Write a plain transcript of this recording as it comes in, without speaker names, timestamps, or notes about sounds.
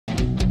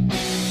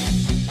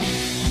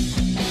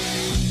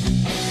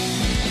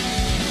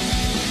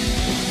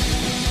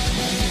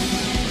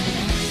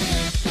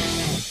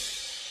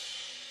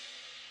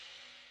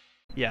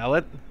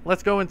Yeah,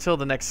 let's go until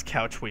the next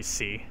couch we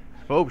see.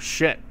 Oh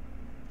shit.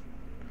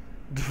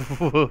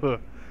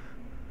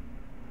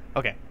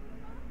 Okay.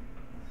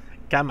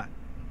 Come on.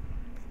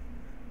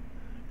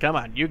 Come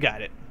on, you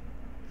got it.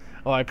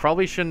 Oh, I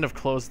probably shouldn't have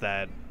closed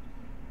that.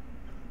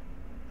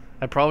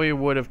 I probably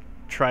would have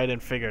tried and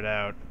figured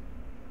out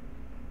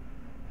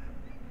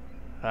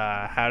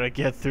how to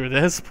get through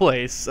this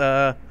place.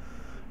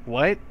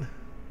 What?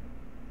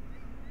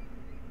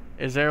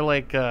 Is there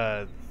like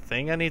a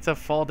thing I need to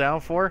fall down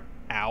for?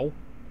 Ow.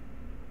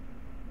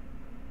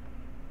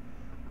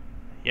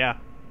 Yeah.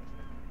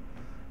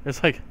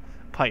 There's like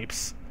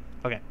pipes.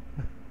 Okay.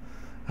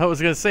 I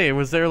was gonna say,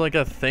 was there like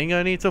a thing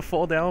I need to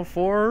fall down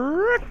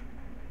for?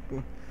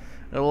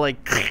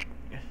 Like.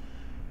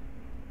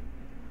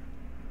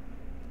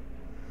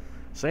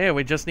 So yeah,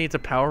 we just need to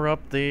power up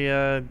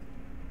the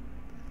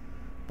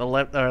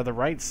left or the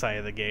right side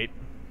of the gate.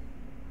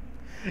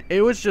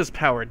 It was just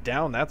powered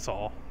down, that's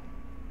all.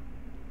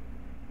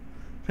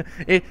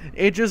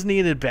 It just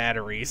needed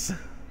batteries.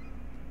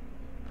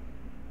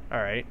 All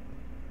right.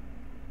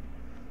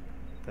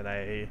 Then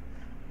I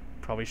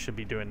probably should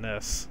be doing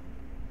this.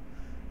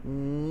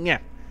 Yeah.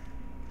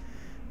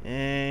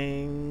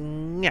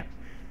 Yeah.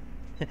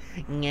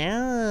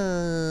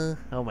 Yeah.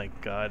 Oh my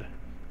god.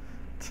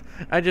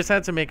 I just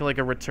had to make like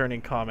a returning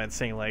comment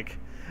saying like,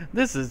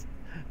 this is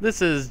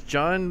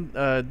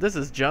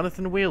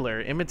Jonathan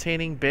Wheeler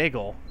imitating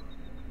Bagel.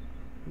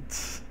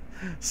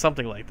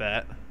 Something like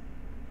that.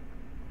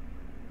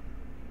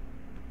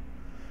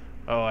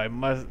 Oh, I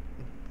must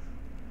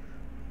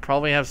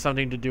probably have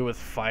something to do with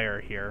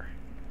fire here.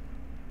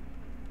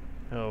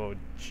 Oh,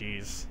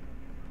 jeez.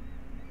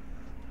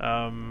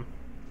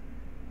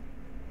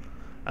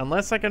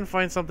 Unless I can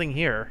find something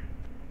here.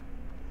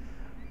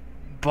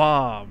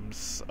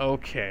 Bombs.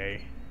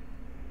 Okay.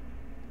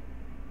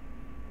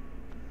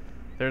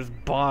 There's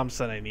bombs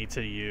that I need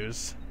to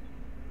use.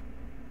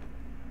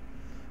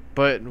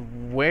 But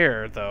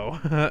where,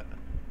 though?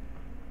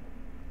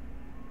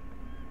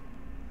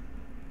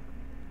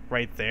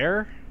 Right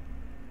there?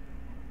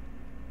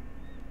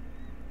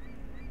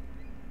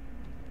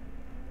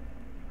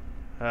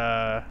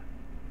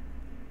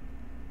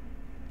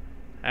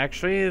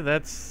 Actually,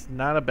 that's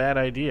not a bad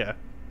idea.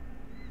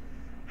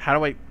 How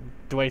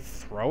do I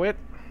throw it?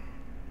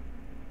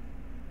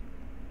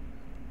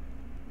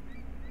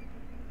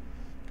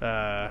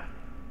 I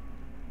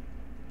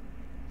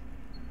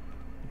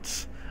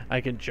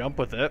can jump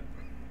with it.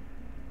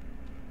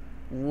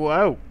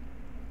 Whoa.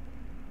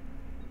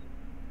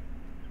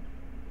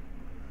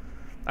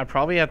 I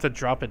probably have to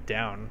drop it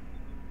down.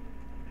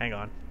 Hang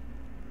on.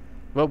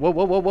 Whoa, whoa,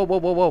 whoa, whoa, whoa, whoa,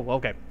 whoa, whoa.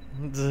 Okay.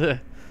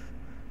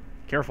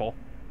 Careful.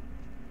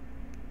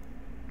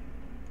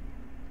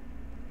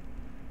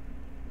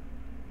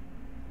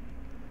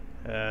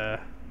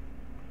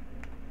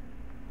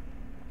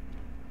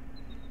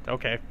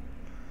 Okay.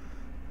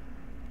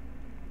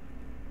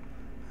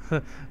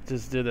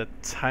 Just do the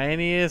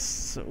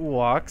tiniest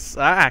walks.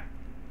 Ah,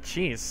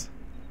 jeez.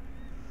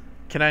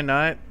 Can I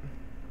not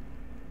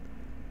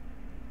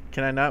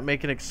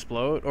make it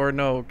explode? Or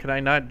no, can I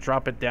not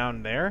drop it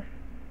down there?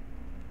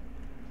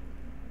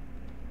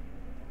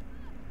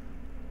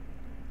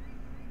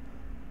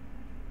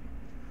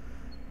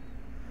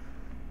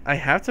 I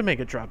have to make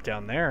it drop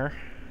down there.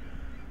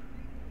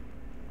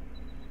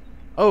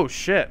 Oh,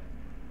 shit.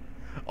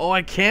 Oh,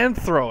 I can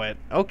throw it.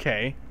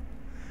 Okay.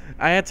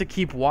 I had to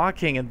keep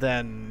walking and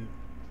then...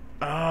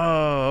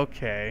 Oh,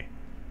 okay.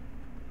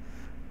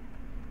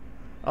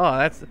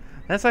 Oh,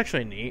 that's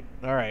actually neat.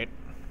 Alright.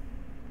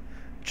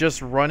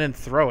 Just run and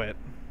throw it.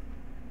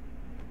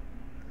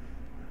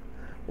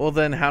 Well,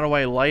 then how do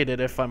I light it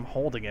if I'm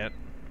holding it?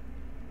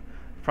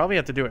 Probably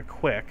have to do it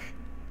quick.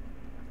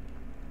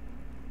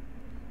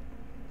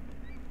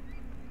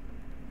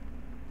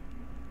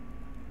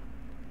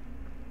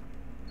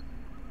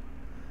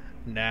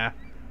 Nah.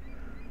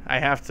 I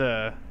have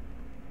to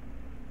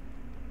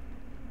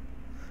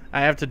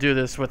do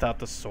this without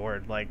the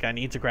sword. Like, I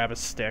need to grab a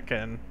stick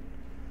and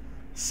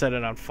set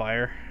it on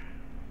fire.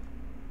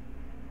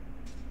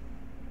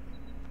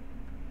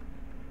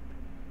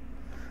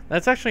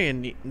 That's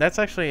actually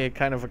a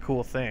kind of a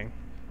cool thing.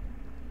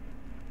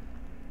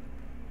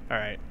 All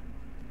right.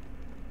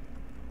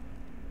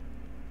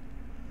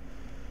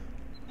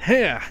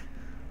 Yeah.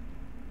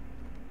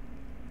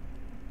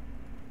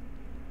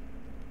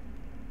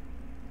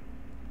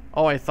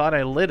 Oh, I thought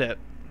I lit it.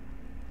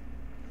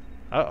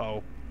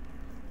 Uh-oh.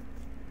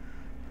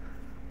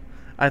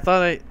 I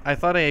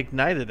thought I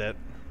ignited it.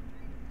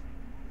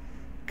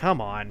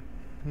 Come on.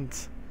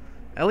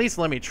 At least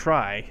let me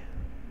try.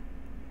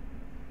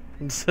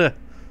 This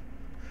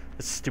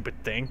stupid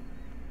thing.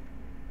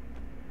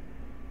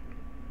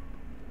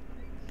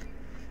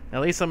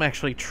 At least I'm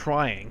actually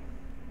trying.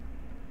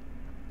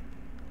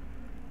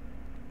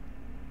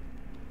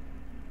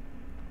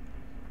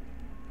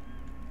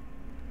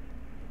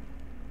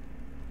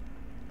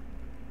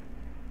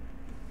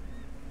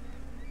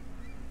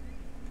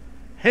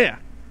 Here.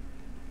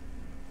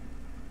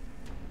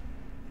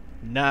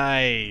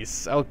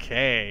 Nice.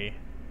 Okay.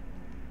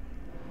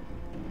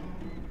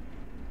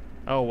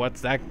 Oh,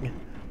 what's that?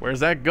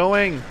 Where's that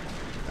going?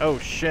 Oh,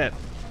 shit.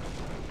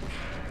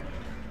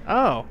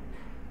 Oh.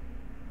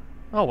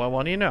 Oh, well,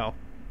 what do you know?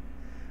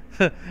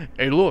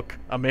 Hey, look,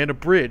 I'm in a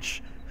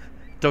bridge.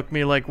 Took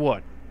me like,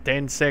 what,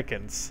 10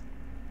 seconds?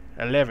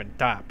 11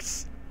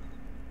 tops.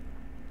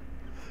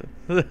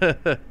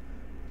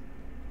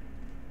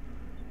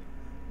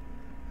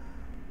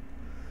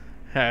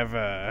 Have,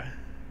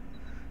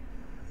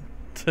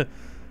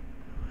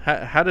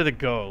 how did it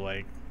go?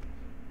 Like,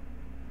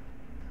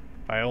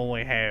 I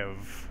only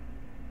have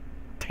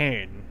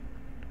 10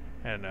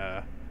 and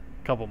a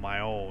couple of my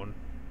own,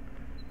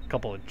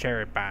 couple of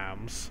cherry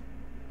bombs,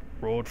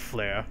 road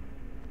flare.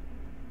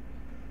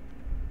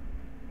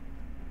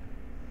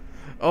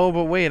 Oh,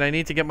 but wait, I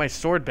need to get my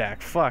sword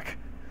back. Fuck.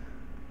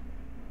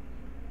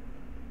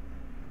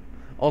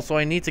 Also,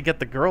 I need to get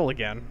the girl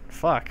again.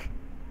 Fuck.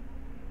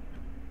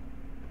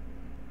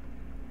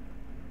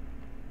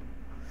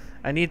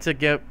 I need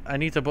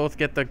to both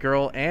get the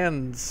girl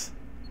and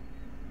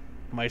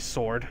my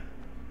sword.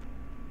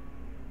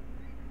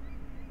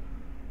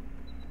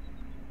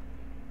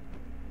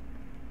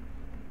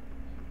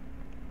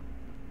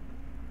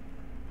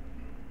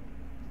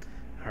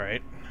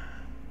 Alright.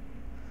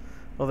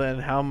 Well then,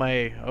 how am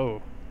I...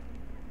 Oh.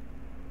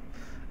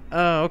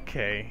 Oh,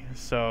 okay.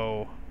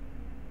 So...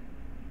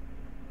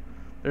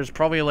 There's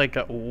probably like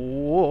a...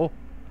 Whoa.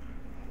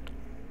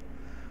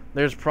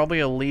 There's probably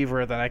a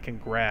lever that I can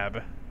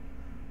grab.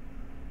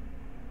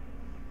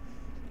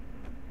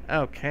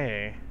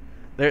 Okay.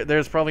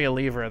 There's probably a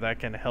lever that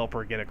can help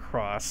her get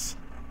across.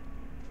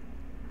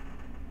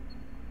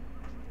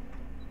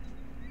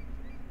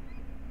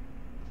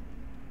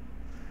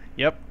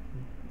 Yep.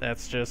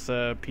 That's just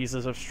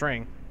pieces of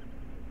string.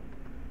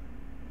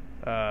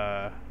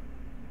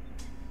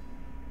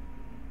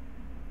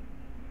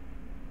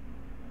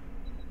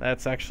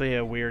 That's actually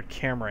a weird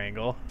camera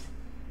angle.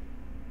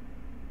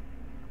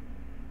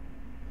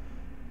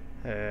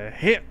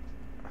 Hit!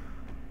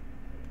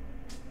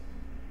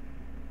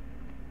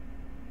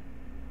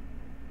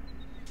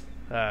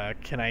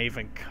 Can I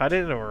even cut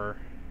it, or...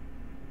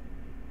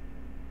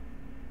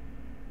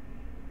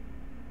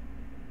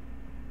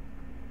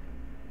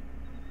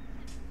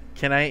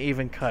 Can I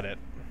even cut it?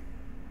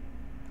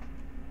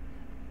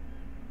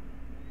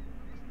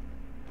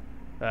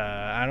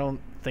 I don't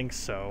think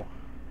so.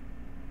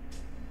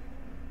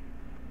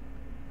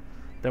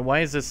 Then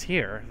why is this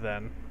here,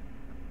 then?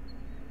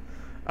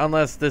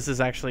 Unless this is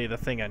actually the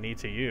thing I need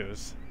to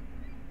use.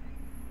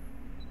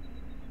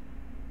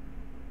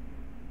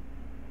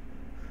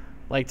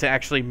 Like, to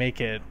actually make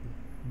it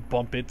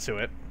bump into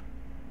it.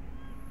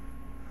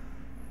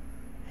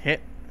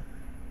 Hit.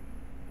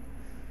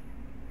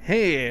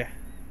 Hey!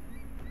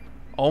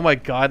 Oh my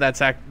god, that's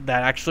that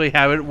actually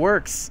how it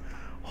works.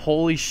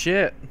 Holy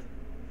shit.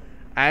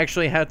 I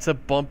actually had to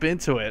bump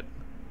into it.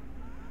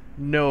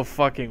 No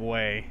fucking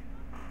way.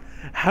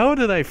 How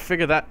did I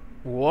figure that?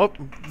 Whoop.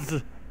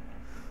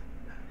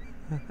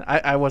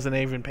 I wasn't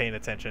even paying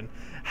attention.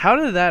 How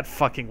did that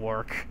fucking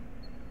work?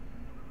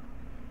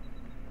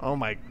 Oh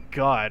my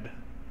god.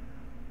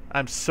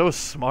 I'm so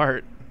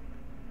smart.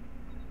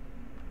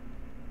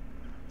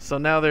 So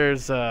now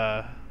there's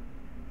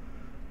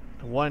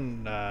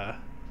one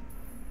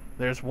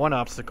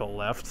obstacle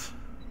left.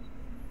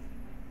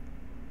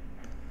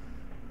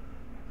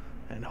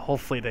 And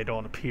hopefully they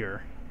don't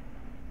appear.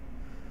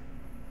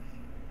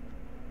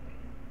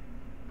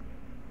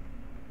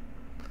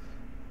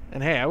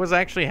 And hey, I was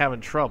actually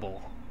having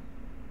trouble.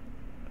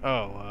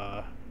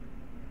 Oh,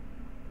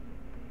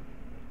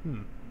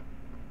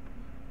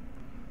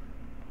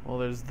 well,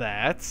 there's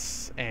that,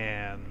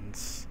 and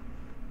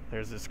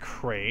there's this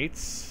crate.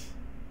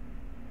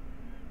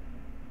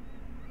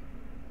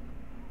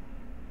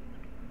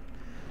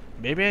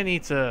 Maybe I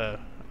need to...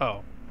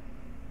 Oh.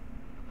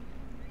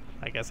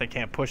 I guess I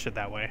can't push it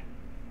that way.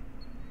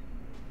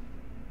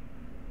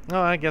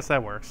 Oh, I guess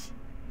that works.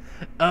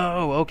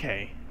 Oh,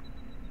 okay.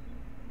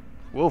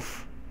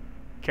 Woof.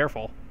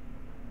 Careful.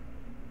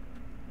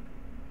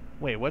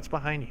 Wait, what's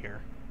behind here?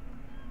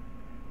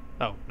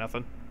 Oh,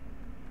 nothing.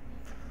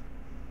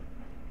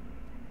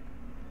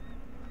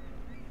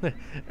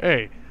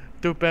 Hey,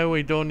 too bad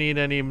we don't need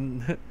any...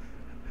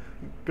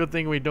 Good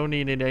thing we don't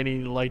need any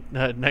light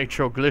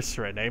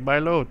nitroglycerin, eh,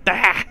 Milo?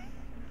 Ah!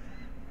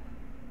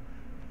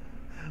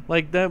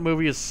 Like, that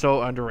movie is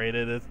so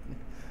underrated.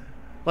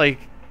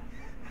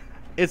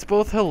 It's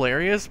both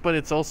hilarious, but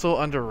it's also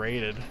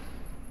underrated.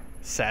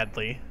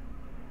 Sadly.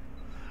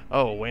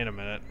 Oh, wait a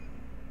minute.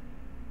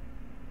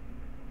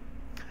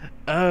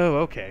 Oh,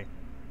 okay.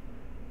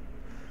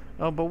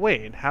 Oh, but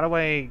wait, how do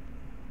I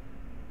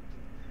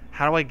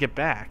get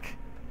back?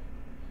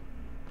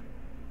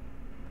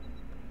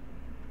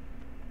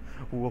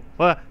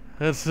 What?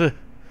 That's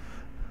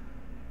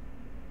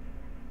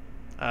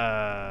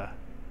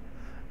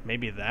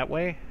maybe that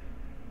way?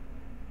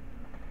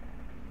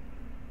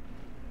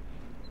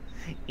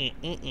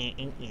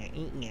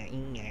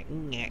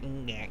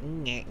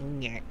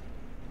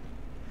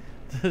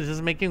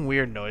 Just making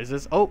weird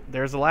noises. Oh,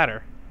 there's a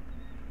ladder.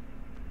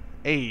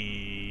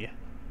 Hey.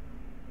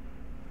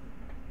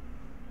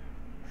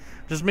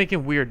 Just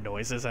making weird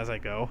noises as I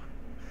go.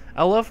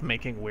 I love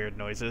making weird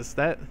noises.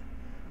 That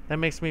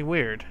makes me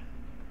weird.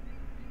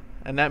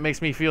 And that makes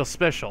me feel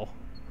special.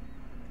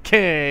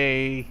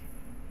 Okay.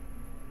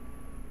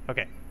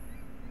 Okay.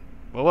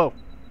 Whoa, whoa.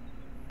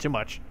 Too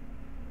much.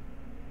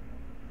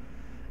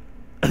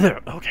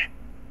 Okay.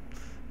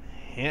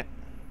 Yeah.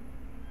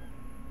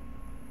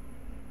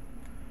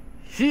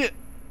 Yeah.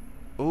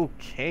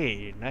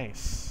 Okay,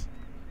 nice.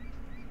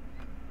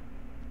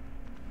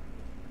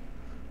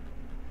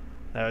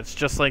 Now it's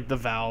just like the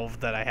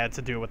valve that I had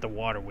to do with the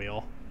water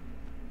wheel.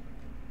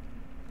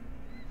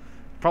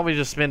 Probably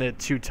just spin it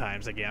 2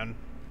 times again.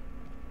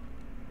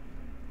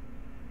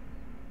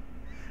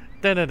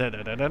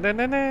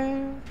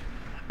 Da-da-da-da-da-da-da-da.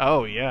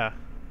 Oh, yeah.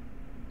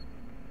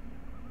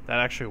 That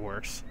actually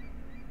works.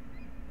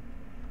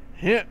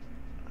 Yeah.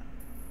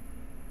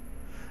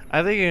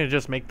 I think you can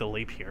just make the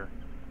leap here.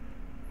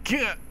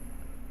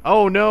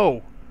 Oh,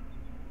 no!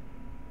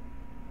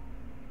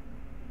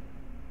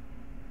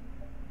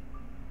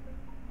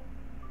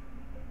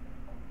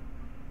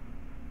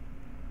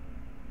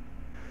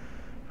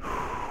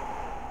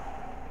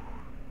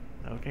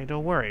 Okay,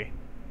 don't worry.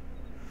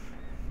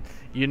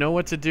 You know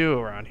what to do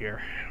around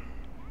here.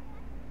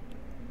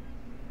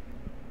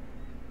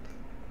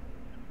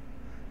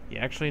 You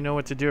actually know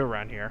what to do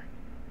around here.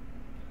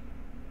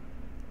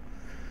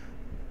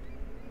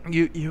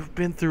 You've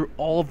been through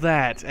all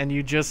that and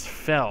you just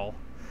fell.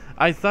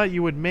 I thought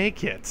you would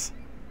make it.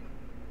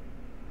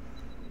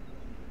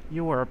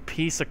 You are a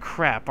piece of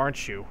crap,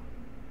 aren't you?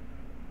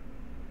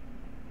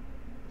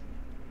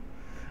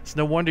 It's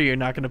no wonder you're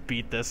not going to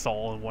beat this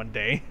all in one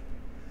day.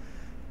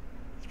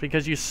 It's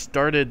because you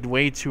started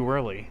way too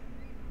early.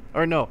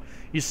 Or no,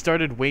 you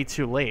started way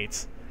too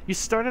late. You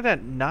started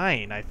at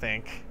 9, I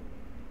think.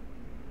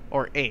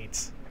 Or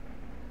 8.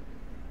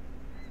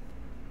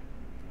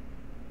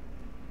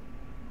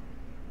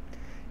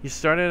 You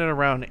started at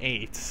around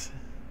 8.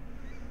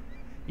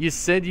 You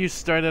said you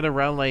started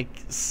around like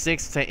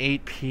 6 to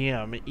 8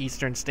 p.m.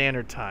 Eastern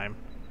Standard Time.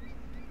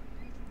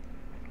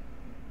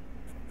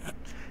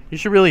 You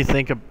should really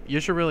think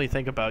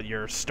about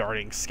your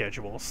starting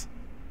schedules.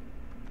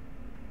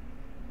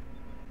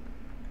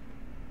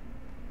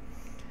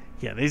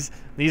 Yeah,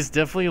 these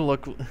definitely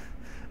look,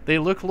 they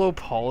look low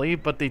poly,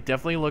 but they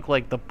definitely look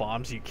like the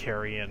bombs you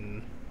carry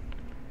in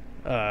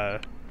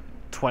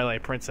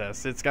Twilight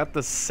Princess. It's got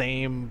the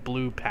same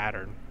blue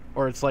pattern,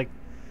 or it's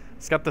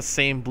got the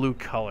same blue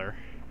color.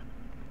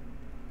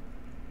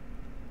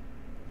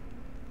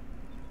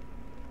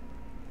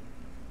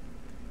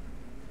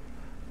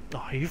 Oh,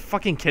 are you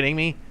fucking kidding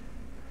me?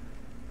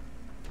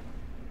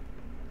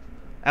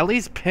 At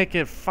least pick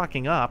it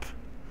fucking up.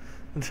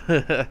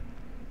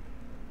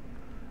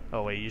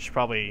 Oh wait, you should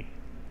probably...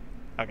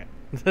 Okay.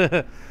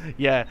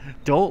 Yeah,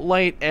 don't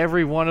light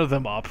every one of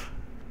them up.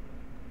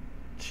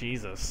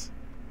 Jesus.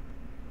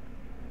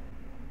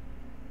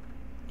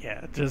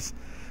 Yeah, just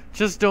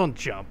don't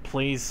jump,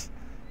 please.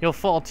 You'll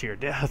fall to your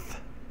death.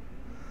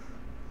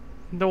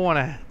 Don't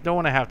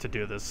wanna have to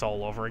do this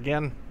all over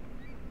again.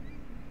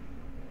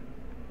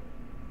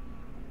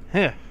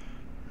 Huh.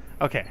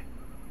 Okay.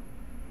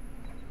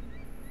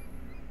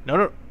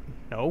 No.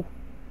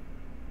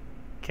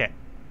 Okay.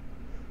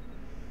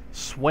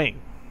 Swing.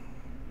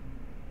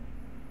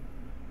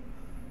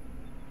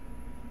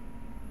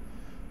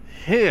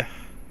 Here.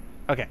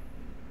 Okay.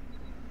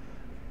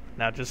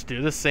 Now just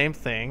do the same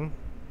thing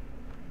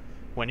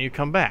when you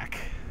come back.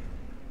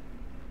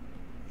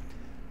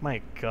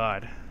 My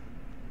God.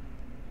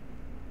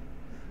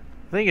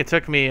 I think it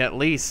took me at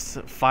least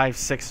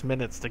 5-6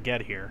 minutes to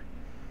get here.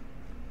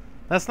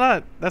 That's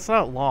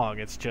not long,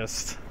 it's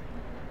just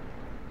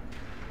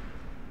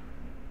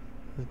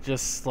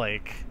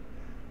like,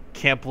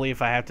 can't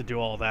believe I have to do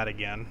all that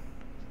again.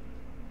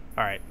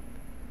 Alright.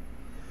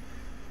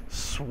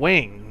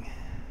 Swing.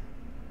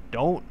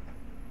 Don't.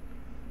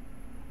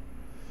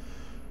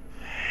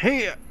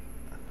 Hey.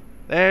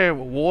 There.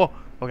 Whoa.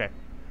 Okay.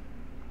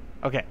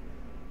 Okay.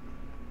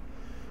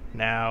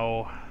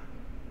 Now,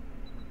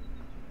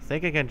 I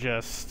think I can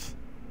just...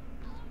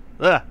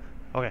 Ugh.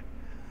 Okay.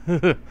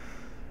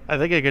 I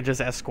think I could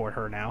just escort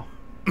her now.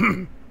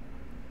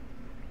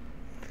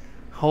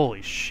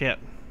 Holy shit.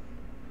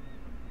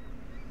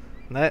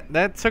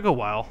 That took a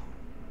while.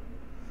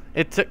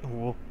 It took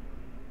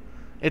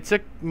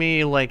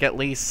me like at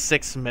least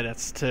 6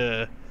 minutes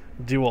to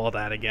do all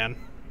that again.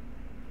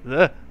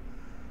 Ugh.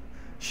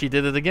 She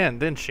did it again,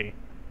 didn't she?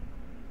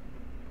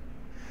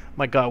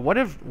 My God, what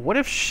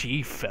if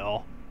she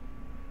fell?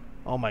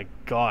 Oh my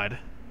God.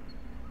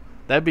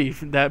 That'd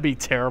be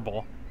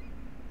terrible.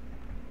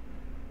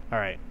 All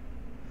right.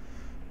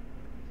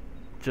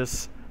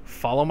 Just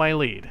follow my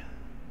lead.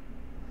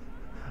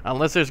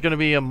 Unless there's going to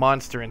be a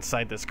monster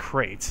inside this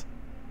crate.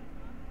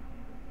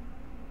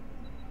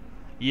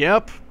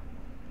 Yep.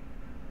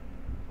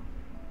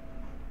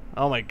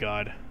 Oh my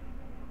God.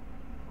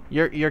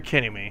 You're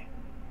kidding me.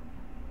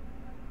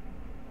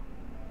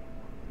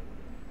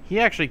 He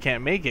actually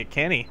can't make it,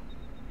 can he?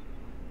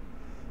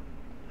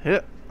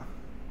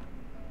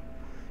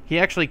 He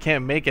actually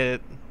can't make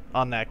it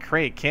on that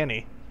crate, can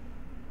he?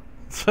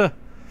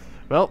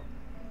 Well,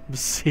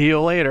 see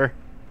you later,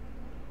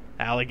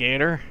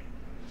 alligator.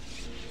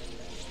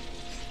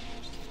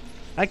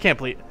 I can't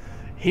believe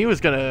he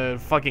was gonna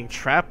fucking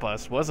trap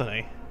us, wasn't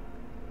he?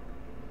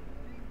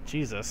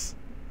 Jesus.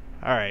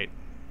 Alright.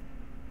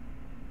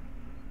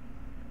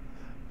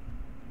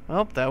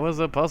 Well, that was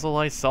a puzzle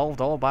I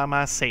solved all by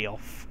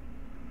myself.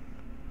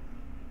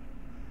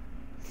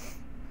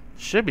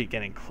 Should be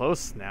getting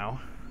close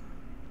now.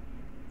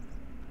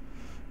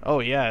 Oh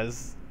yeah,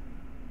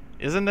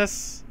 isn't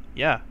this?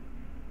 Yeah.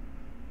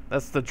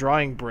 That's the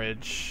drawing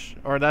bridge.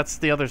 Or that's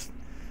the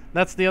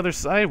other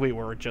side we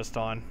were just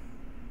on.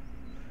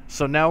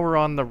 So now we're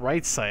on the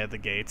right side of the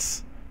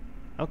gates.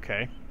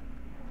 Okay.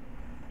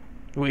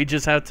 We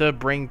just have to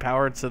bring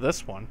power to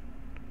this one.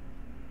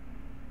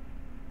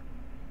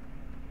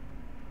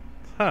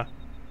 Huh.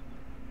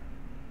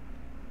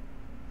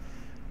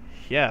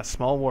 Yeah,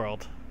 small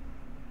world.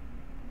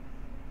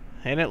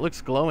 And it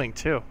looks glowing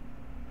too.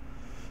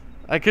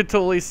 I could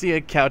totally see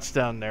a couch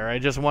down there. I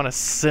just want to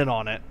sit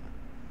on it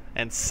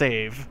and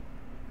save.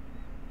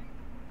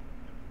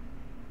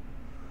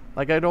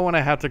 Like, I don't want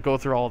to have to go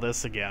through all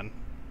this again.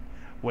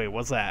 Wait,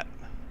 what's that?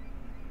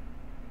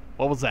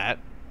 What was that?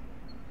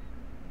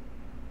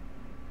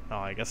 Oh,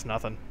 I guess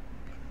nothing.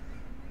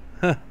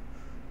 Huh.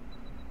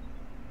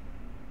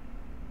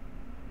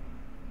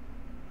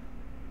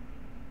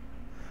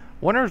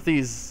 Wonder if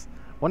these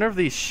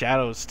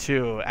shadows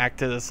too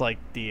acted as like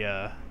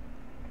the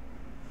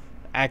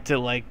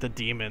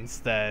demons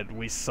that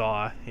we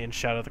saw in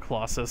Shadow of the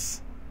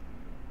Colossus.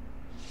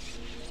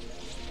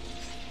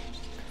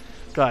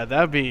 God,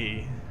 that'd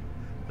be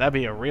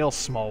a real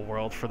small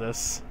world for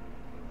this.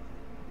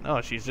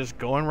 Oh, she's just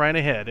going right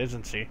ahead,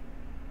 isn't she?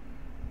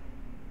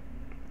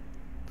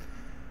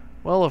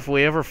 Well, if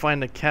we ever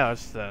find the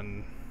couch,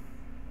 then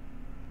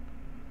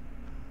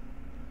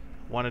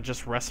want to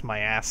just rest my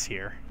ass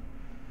here.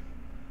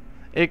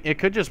 It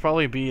could just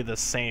probably be the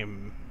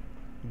same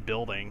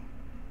building,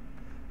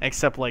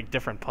 except like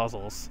different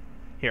puzzles.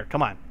 Here,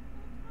 come on.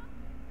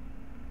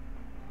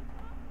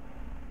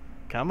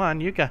 Come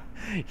on, you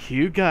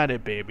got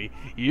it, baby.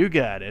 You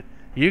got it.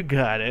 You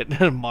got it.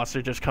 The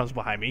monster just comes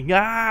behind me.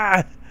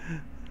 Ah!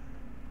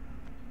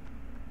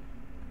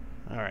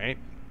 All right.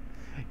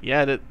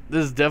 Yeah,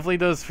 this definitely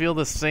does feel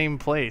the same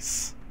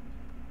place.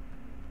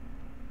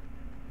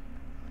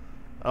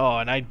 Oh,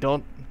 and I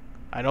don't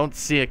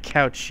see a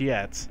couch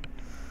yet.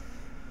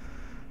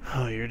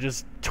 Oh, you're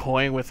just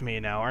toying with me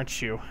now,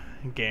 aren't you,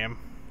 game?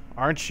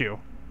 Aren't you?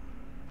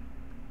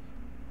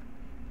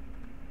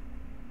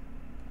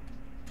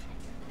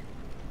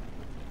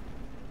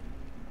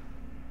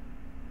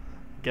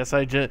 Guess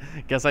I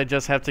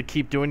just have to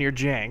keep doing your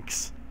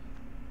janks.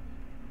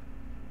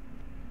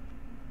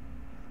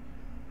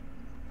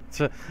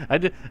 So I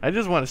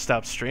just want to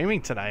stop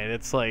streaming tonight.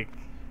 It's like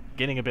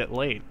getting a bit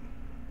late.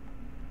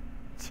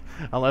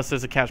 Unless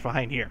there's a couch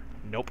behind here.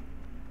 Nope.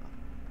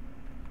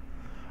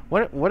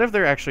 What if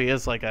there actually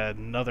is like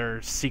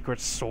another secret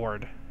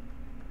sword?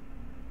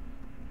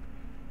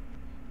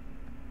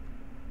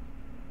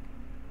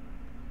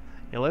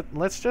 Yeah,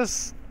 let's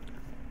just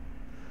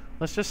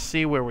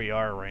see where we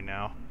are right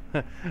now.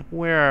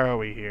 Where are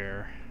we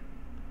here?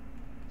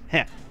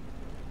 Heh.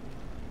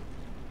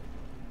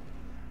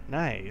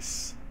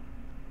 Nice.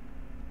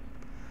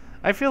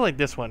 I feel like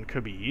this one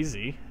could be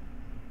easy.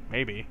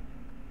 Maybe.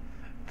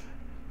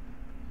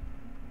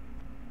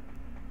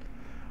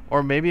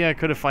 Or maybe I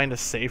could have found a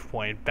save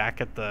point back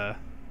at the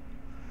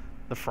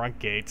front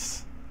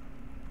gates.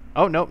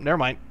 Oh, nope, never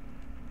mind.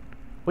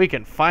 We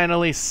can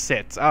finally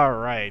sit. All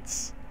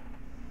right.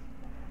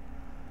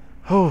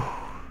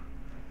 Oh,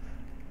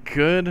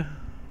 good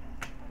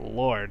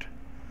Lord.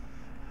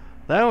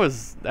 That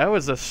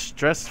was a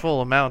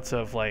stressful amount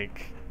of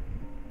like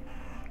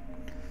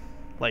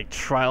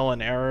trial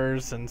and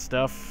errors and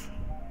stuff.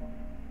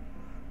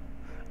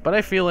 But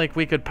I feel like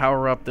we could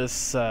power up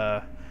this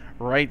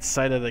right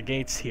side of the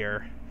gates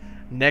here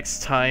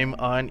next time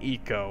on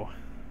Eco.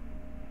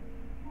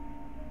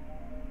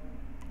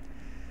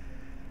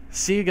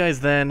 See you guys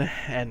then,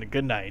 and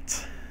good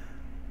night.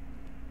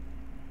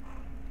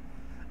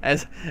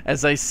 As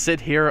I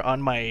sit here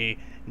on my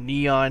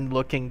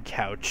neon-looking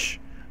couch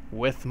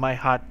with my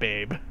hot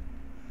babe,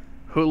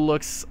 who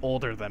looks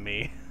older than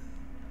me.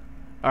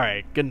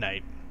 Alright, good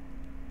night.